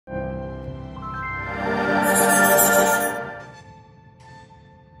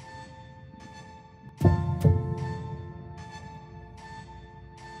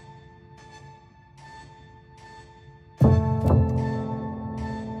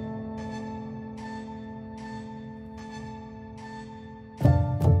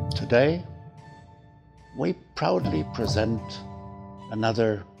Today, we proudly present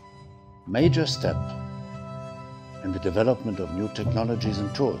another major step in the development of new technologies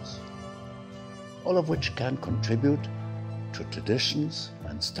and tools, all of which can contribute to traditions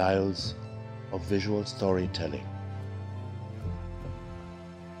and styles of visual storytelling.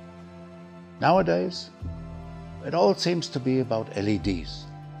 Nowadays, it all seems to be about LEDs.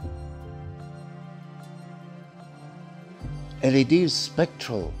 LEDs'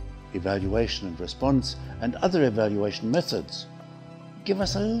 spectral evaluation and response and other evaluation methods give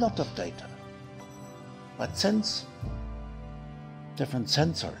us a lot of data. But since different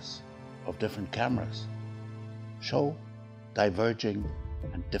sensors of different cameras show diverging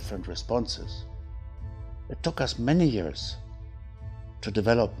and different responses, it took us many years to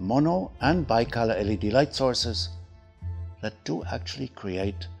develop mono and bicolor LED light sources that do actually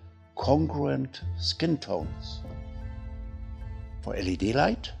create congruent skin tones for LED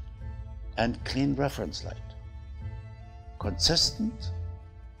light and clean reference light, consistent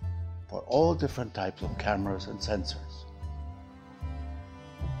for all different types of cameras and sensors.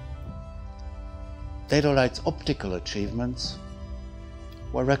 Dedolight's optical achievements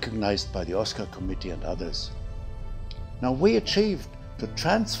were recognized by the Oscar Committee and others. Now we achieved to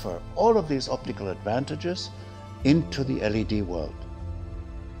transfer all of these optical advantages into the LED world,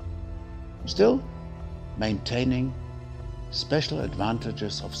 still maintaining special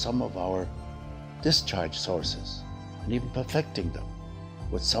advantages of some of our discharge sources and even perfecting them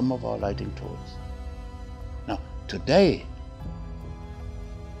with some of our lighting tools. Now, today,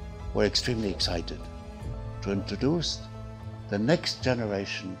 we're extremely excited to introduce the next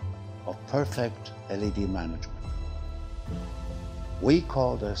generation of perfect LED management. We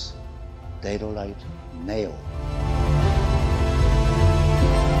call this Dedolight Neo.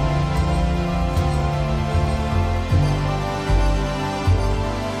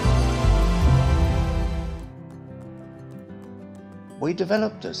 We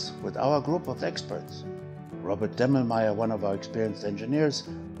developed this with our group of experts. Robert Demmelmeyer, one of our experienced engineers,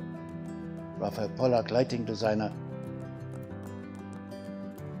 Raphael Pollack, lighting designer,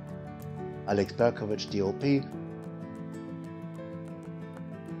 Alex Berkovich, DOP,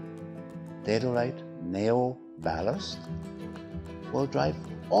 Dedolight Neo Ballast will drive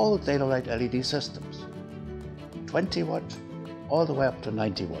all Dedolight LED systems, 20 watt all the way up to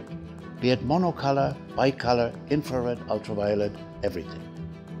 90 watt, be it monocolor, bicolor, infrared, ultraviolet, everything.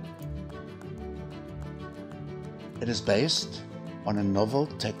 It is based on a novel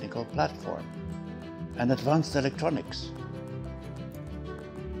technical platform and advanced electronics,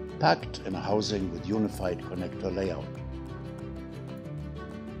 packed in a housing with unified connector layout.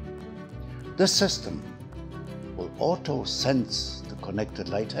 This system will auto-sense the connected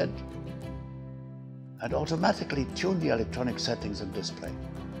light head and automatically tune the electronic settings and display.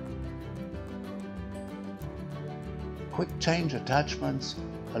 Quick change attachments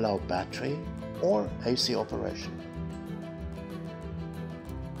allow battery or AC operation.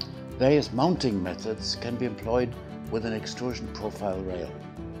 Various mounting methods can be employed with an extrusion profile rail,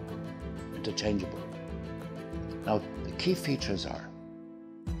 interchangeable. Now, the key features are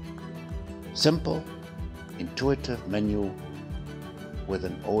simple, intuitive menu with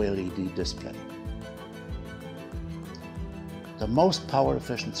an OLED display, the most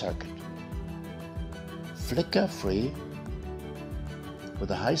power-efficient circuit, flicker-free with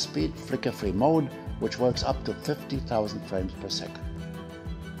a high-speed flicker-free mode which works up to 50,000 frames per second.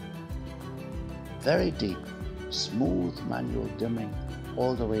 Very deep, smooth manual dimming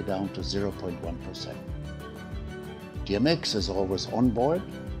all the way down to 0.1%. DMX is always on board,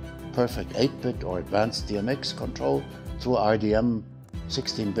 perfect 8-bit or advanced DMX control through RDM,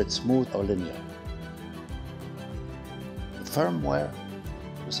 16-bit smooth or linear. The firmware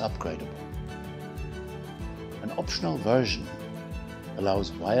is upgradable. An optional version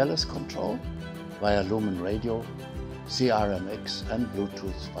allows wireless control via Lumen Radio, CRMX and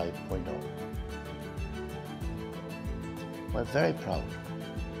Bluetooth 5.0. We're very proud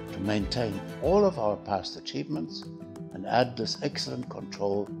to maintain all of our past achievements and add this excellent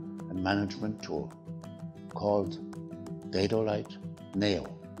control and management tool called Dedolight Neo.